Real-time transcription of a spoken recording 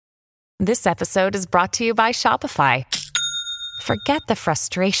This episode is brought to you by Shopify. Forget the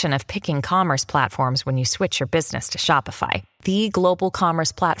frustration of picking commerce platforms when you switch your business to Shopify, the global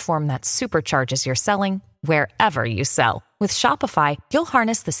commerce platform that supercharges your selling wherever you sell. With Shopify, you'll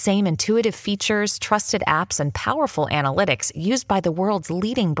harness the same intuitive features, trusted apps, and powerful analytics used by the world's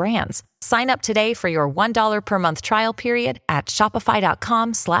leading brands. Sign up today for your $1 per month trial period at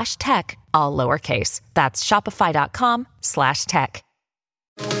shopify.com/tech, all lowercase. That's shopify.com/tech.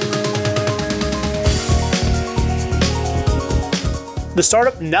 The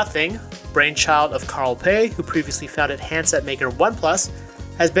startup Nothing, brainchild of Carl Pei, who previously founded handset maker OnePlus,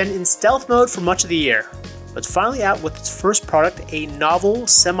 has been in stealth mode for much of the year, but it's finally out with its first product, a novel,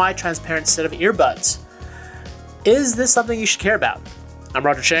 semi-transparent set of earbuds. Is this something you should care about? I'm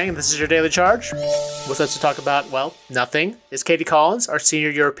Roger Chang, and this is your Daily Charge. With us to talk about, well, Nothing is Katie Collins, our senior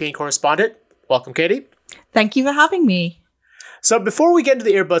European correspondent. Welcome, Katie. Thank you for having me. So before we get into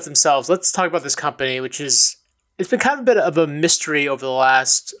the earbuds themselves, let's talk about this company, which is... It's been kind of a bit of a mystery over the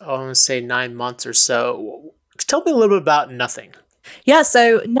last, I want to say, 9 months or so. Tell me a little bit about Nothing. Yeah,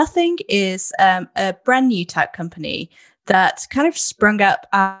 so Nothing is a brand new tech company that kind of sprung up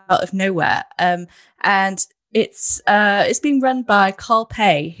out of nowhere. And it's being run by Carl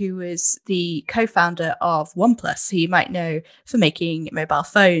Pei, who is the co-founder of OnePlus, who you might know for making mobile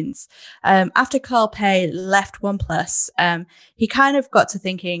phones. After Carl Pei left OnePlus, he kind of got to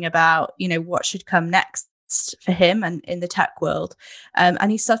thinking about, what should come next for him and in the tech world. And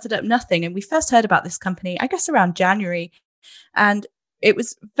he started up Nothing. And we first heard about this company, I guess, around January. And it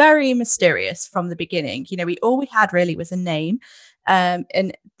was very mysterious from the beginning. All we had really was a name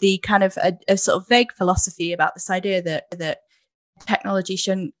and the kind of a sort of vague philosophy about this idea that technology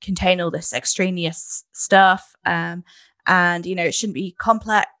shouldn't contain all this extraneous stuff. And, it shouldn't be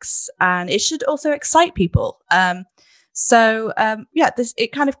complex and it should also excite people.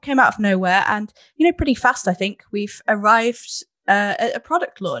 It kind of came out of nowhere and, pretty fast, I think. We've arrived at a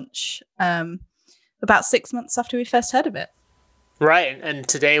product launch about 6 months after we first heard of it. Right, and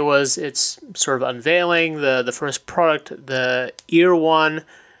today was its sort of unveiling, the first product, the Ear One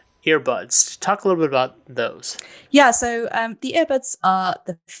earbuds. Talk a little bit about those. Yeah, so the earbuds are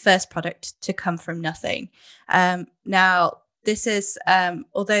the first product to come from Nothing. Now, this is,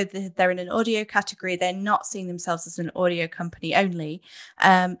 although they're in an audio category, they're not seeing themselves as an audio company only.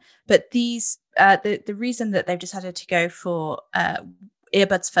 But these, the reason that they've decided to go for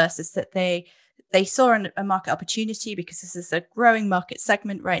earbuds first is that they saw a market opportunity because this is a growing market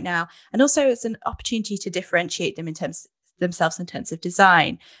segment right now. And also it's an opportunity to differentiate them themselves in terms of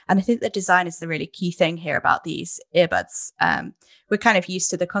design. And I think that design is the really key thing here about these earbuds. We're kind of used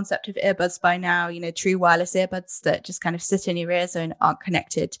to the concept of earbuds by now, true wireless earbuds that just kind of sit in your ears and aren't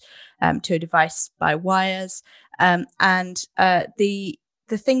connected to a device by wires. The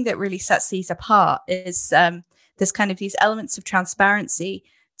thing that really sets these apart is there's kind of these elements of transparency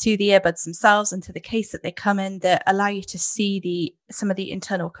to the earbuds themselves and to the case that they come in that allow you to see some of the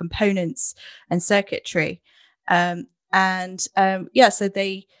internal components and circuitry. So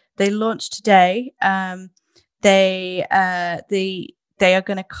they launched today. They are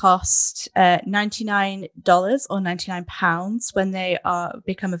going to cost $99 or £99 when they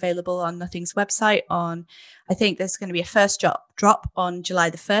become available on Nothing's website. I think there's going to be a first drop on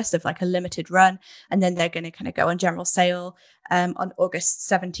July the 1st of like a limited run, and then they're going to kind of go on general sale on August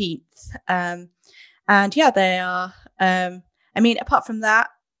 17th. They are. Apart from that,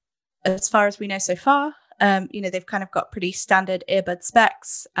 as far as we know so far, they've kind of got pretty standard earbud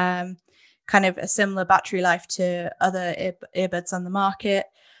specs. Kind of a similar battery life to other earbuds on the market.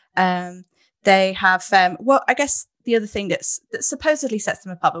 They have, I guess the other thing that supposedly sets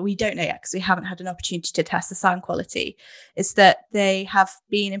them apart, but we don't know yet because we haven't had an opportunity to test the sound quality, is that they have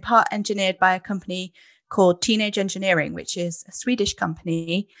been in part engineered by a company called Teenage Engineering, which is a Swedish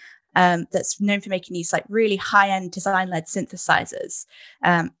company that's known for making these like really high-end design-led synthesizers.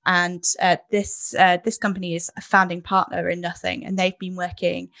 This company is a founding partner in Nothing, and they've been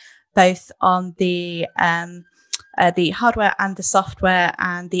working both on the hardware and the software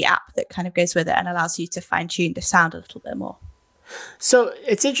and the app that kind of goes with it and allows you to fine-tune the sound a little bit more. So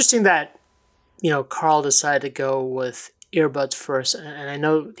it's interesting that, Carl decided to go with earbuds first. And I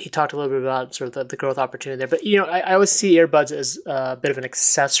know he talked a little bit about sort of the growth opportunity there. But, I always see earbuds as a bit of an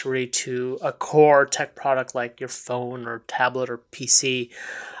accessory to a core tech product like your phone or tablet or PC.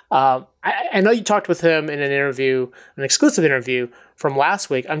 I know you talked with him in an exclusive interview from last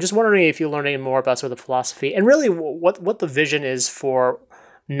week. I'm just wondering if you learned any more about sort of the philosophy and really what the vision is for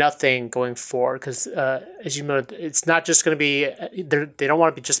Nothing going forward. Because as you know, it's not just going to be, they don't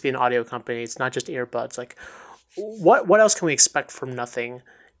want to just be an audio company. It's not just earbuds. Like, what else can we expect from Nothing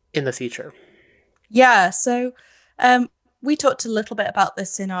in the future? Yeah, so we talked a little bit about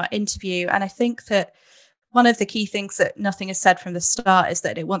this in our interview, and I think that one of the key things that Nothing has said from the start is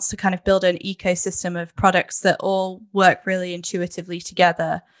that it wants to kind of build an ecosystem of products that all work really intuitively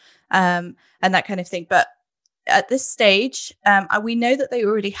together, and that kind of thing. But at this stage, we know that they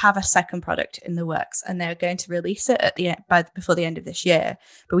already have a second product in the works, and they're going to release it at the before the end of this year.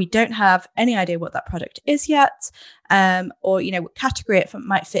 But we don't have any idea what that product is yet, or what category it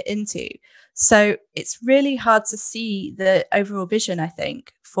might fit into. So it's really hard to see the overall vision, I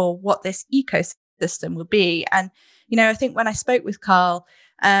think, for what this ecosystem will be. And I think when I spoke with Carl,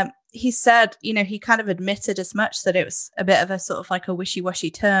 he said, he kind of admitted as much, that it was a bit of a sort of like a wishy-washy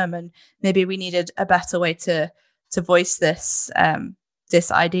term, and maybe we needed a better way to voice this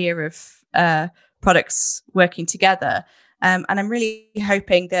this idea of products working together. And I'm really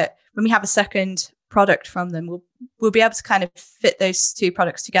hoping that when we have a second product from them, we'll be able to kind of fit those two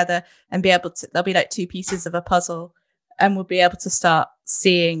products together and be able to, they'll be like two pieces of a puzzle, and we'll be able to start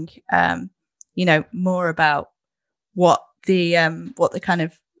seeing more about what the kind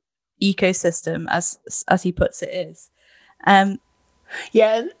of ecosystem, as he puts it, is.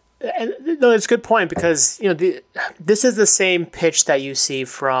 Yeah, and no, it's a good point, because this is the same pitch that you see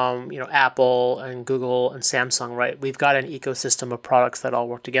from Apple and Google and Samsung, right? We've got an ecosystem of products that all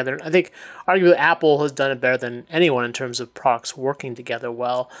work together. I think arguably Apple has done it better than anyone in terms of products working together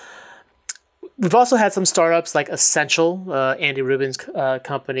well. We've also had some startups like Essential, Andy Rubin's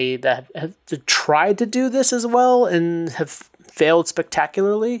company, that have tried to do this as well and have failed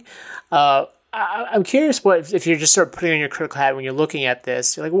spectacularly. I'm curious if you're just sort of putting on your critical hat when you're looking at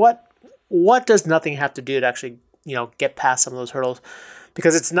this, you're like, what does Nothing have to do to actually get past some of those hurdles?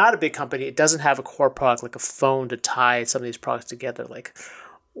 Because it's not a big company. It doesn't have a core product like a phone to tie some of these products together. Like,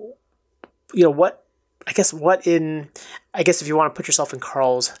 I guess if you want to put yourself in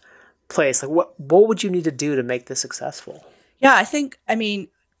Carl's place, like what would you need to do to make this successful? Yeah,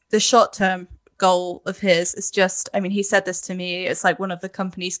 the short term goal of his is just, he said this to me, it's like one of the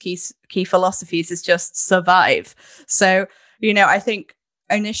company's key philosophies is just survive. So I think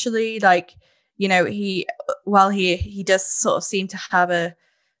initially, he does sort of seem to have a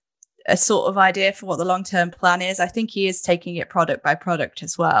sort of idea for what the long-term plan is. I think he is taking it product by product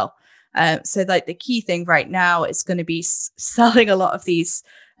as well. So the key thing right now is going to be selling a lot of these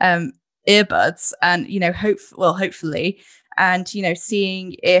earbuds, and hopefully, and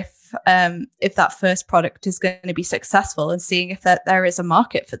seeing if that first product is going to be successful, and seeing if there is a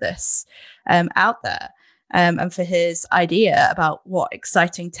market for this out there, and for his idea about what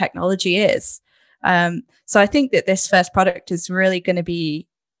exciting technology is. So I think that this first product is really going to be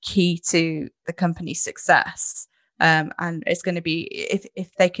key to the company's success, and it's going to be,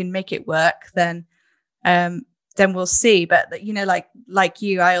 if they can make it work, then we'll see. But like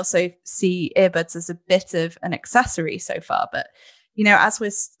you, I also see earbuds as a bit of an accessory so far. But as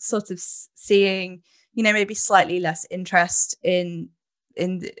we're sort of seeing, maybe slightly less interest in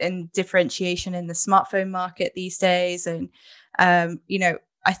differentiation in the smartphone market these days, and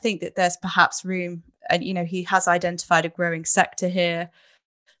I think that there's perhaps room, and he has identified a growing sector here,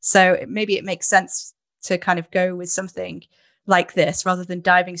 so maybe it makes sense to kind of go with something like this rather than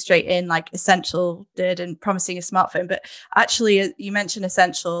diving straight in like Essential did and promising a smartphone. But actually, you mentioned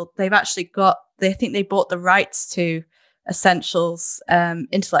Essential, I think they bought the rights to Essential's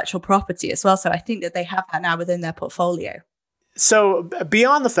intellectual property as well. So I think that they have that now within their portfolio. So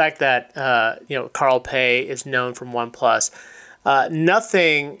beyond the fact that Carl Pei is known from OnePlus,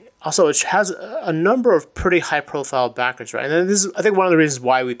 Nothing also it has a number of pretty high profile backers, right? And this is, I think, one of the reasons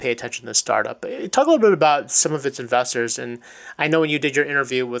why we pay attention to this startup. Talk a little bit about some of its investors. And I know when you did your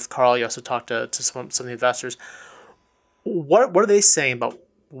interview with Carl, you also talked to some of the investors. What are they saying about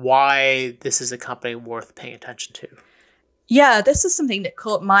why this is a company worth paying attention to? Yeah, this is something that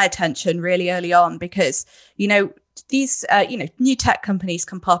caught my attention really early on, because, these, new tech companies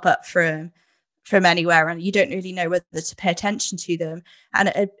can pop up from anywhere, and you don't really know whether to pay attention to them.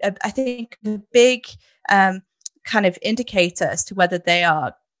 And I think a big kind of indicator as to whether they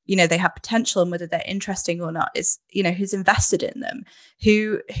are, they have potential and whether they're interesting or not is, who's invested in them,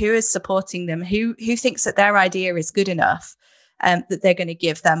 who is supporting them, who thinks that their idea is good enough that they're going to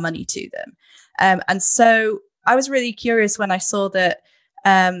give their money to them. And so I was really curious when I saw that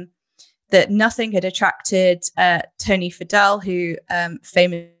that Nothing had attracted Tony Fadell, who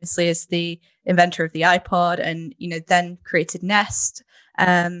famously is the inventor of the iPod, and then created Nest.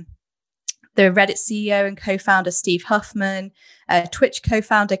 The Reddit CEO and co-founder Steve Huffman, Twitch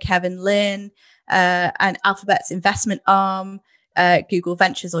co-founder Kevin Lin, and Alphabet's investment arm Google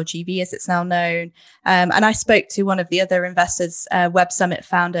Ventures, or GV as it's now known. And I spoke to one of the other investors, Web Summit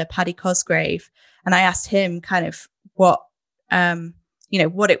founder, Paddy Cosgrave, and I asked him kind of what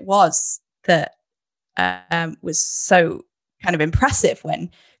it was that was so kind of impressive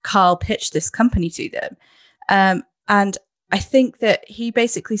when Carl pitched this company to them. And I think that he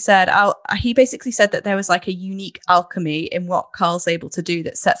basically said that there was like a unique alchemy in what Carl's able to do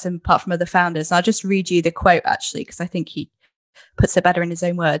that sets him apart from other founders. And I'll just read you the quote, actually, because I think he puts it better in his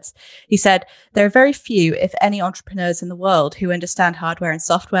own words. He said, "There are very few, if any, entrepreneurs in the world who understand hardware and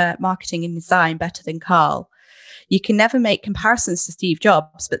software, marketing and design better than Carl. You can never make comparisons to Steve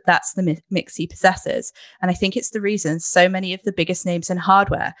Jobs, but that's the mix he possesses. And I think it's the reason so many of the biggest names in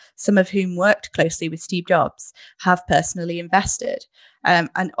hardware, some of whom worked closely with Steve Jobs, have personally invested." And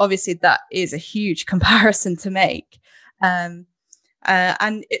obviously that is a huge comparison to make. And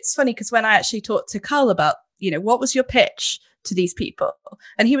it's funny because when I actually talked to Carl about, what was your pitch to these people?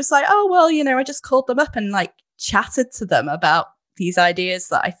 And he was like, "Oh, well, I just called them up and like chatted to them about these ideas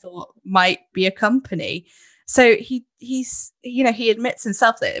that I thought might be a company." So he admits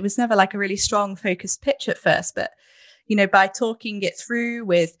himself that it was never like a really strong focused pitch at first, but, by talking it through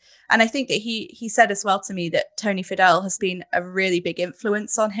with, and I think that he said as well to me that Tony Fadell has been a really big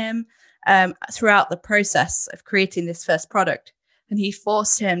influence on him throughout the process of creating this first product. And he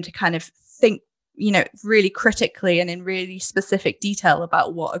forced him to kind of think, really critically and in really specific detail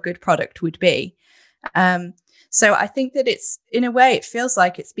about what a good product would be. So I think that it's, in a way, it feels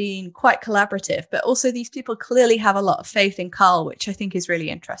like it's been quite collaborative, but also these people clearly have a lot of faith in Carl, which I think is really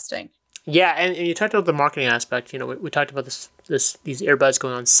interesting. Yeah, and you talked about the marketing aspect. We talked about these earbuds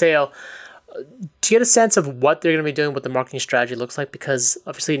going on sale. Do you get a sense of what they're going to be doing, what the marketing strategy looks like? Because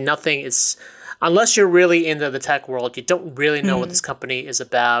obviously nothing is, unless you're really into the tech world, you don't really know what this company is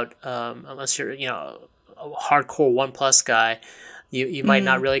about, unless you're, a hardcore OnePlus guy. You might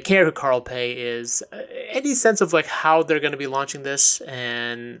not really care who Carl Pei is. Any sense of like how they're going to be launching this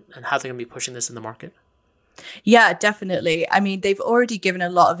and how they're going to be pushing this in the market? Yeah, definitely. I mean, they've already given a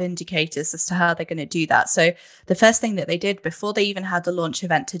lot of indicators as to how they're going to do that. So the first thing that they did before they even had the launch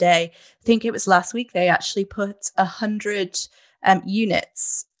event today, I think it was last week, they actually put 100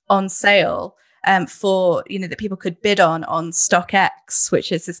 units on sale for, that people could bid on StockX,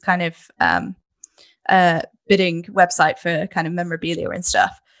 which is this kind of bidding website for kind of memorabilia and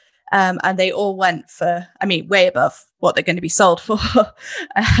stuff. And they all went for, way above what they're going to be sold for.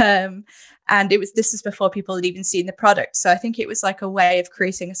 And this is before people had even seen the product. So I think it was like a way of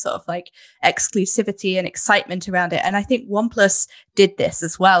creating a sort of like exclusivity and excitement around it. And I think OnePlus did this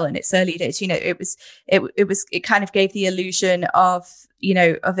as well in its early days. It kind of gave the illusion of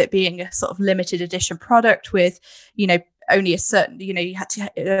it being a sort of limited edition product with, only a certain, you had to,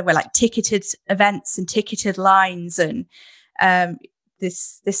 there were like ticketed events and ticketed lines and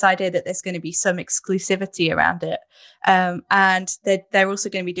this idea that there's going to be some exclusivity around it. And they're also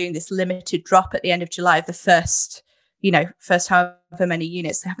going to be doing this limited drop at the end of July of the first however many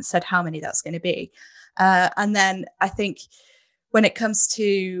units. They haven't said how many that's going to be. And then I think when it comes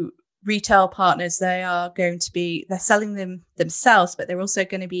to retail partners, they're selling them themselves, but they're also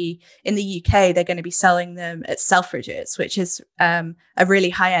going to be in the UK. They're going to be selling them at Selfridges, which is a really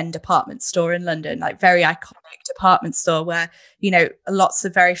high-end department store in London, like very iconic department store where lots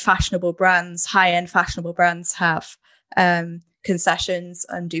of very fashionable brands, high-end fashionable brands have concessions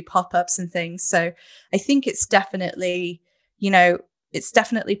and do pop-ups and things. So I think it's definitely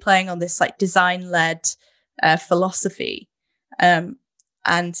playing on this like design-led philosophy.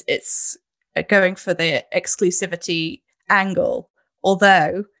 And it's going for the exclusivity angle.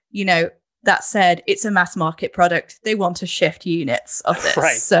 Although, that said, it's a mass market product. They want to shift units of this.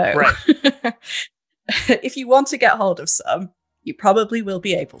 Right, so right. If you want to get hold of some, you probably will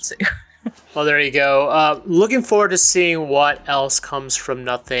be able to. Well, there you go. Looking forward to seeing what else comes from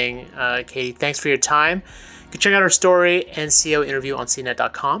nothing. Katie, thanks for your time. You can check out our story and CEO interview on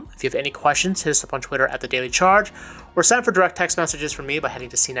cnet.com. If you have any questions, hit us up on Twitter at The Daily Charge, or sign up for direct text messages from me by heading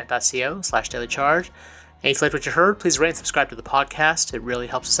to cnet.co/dailycharge. And if you liked what you heard, please rate and subscribe to the podcast. It really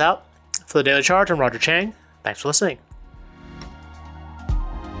helps us out. For The Daily Charge, I'm Roger Chang. Thanks for listening.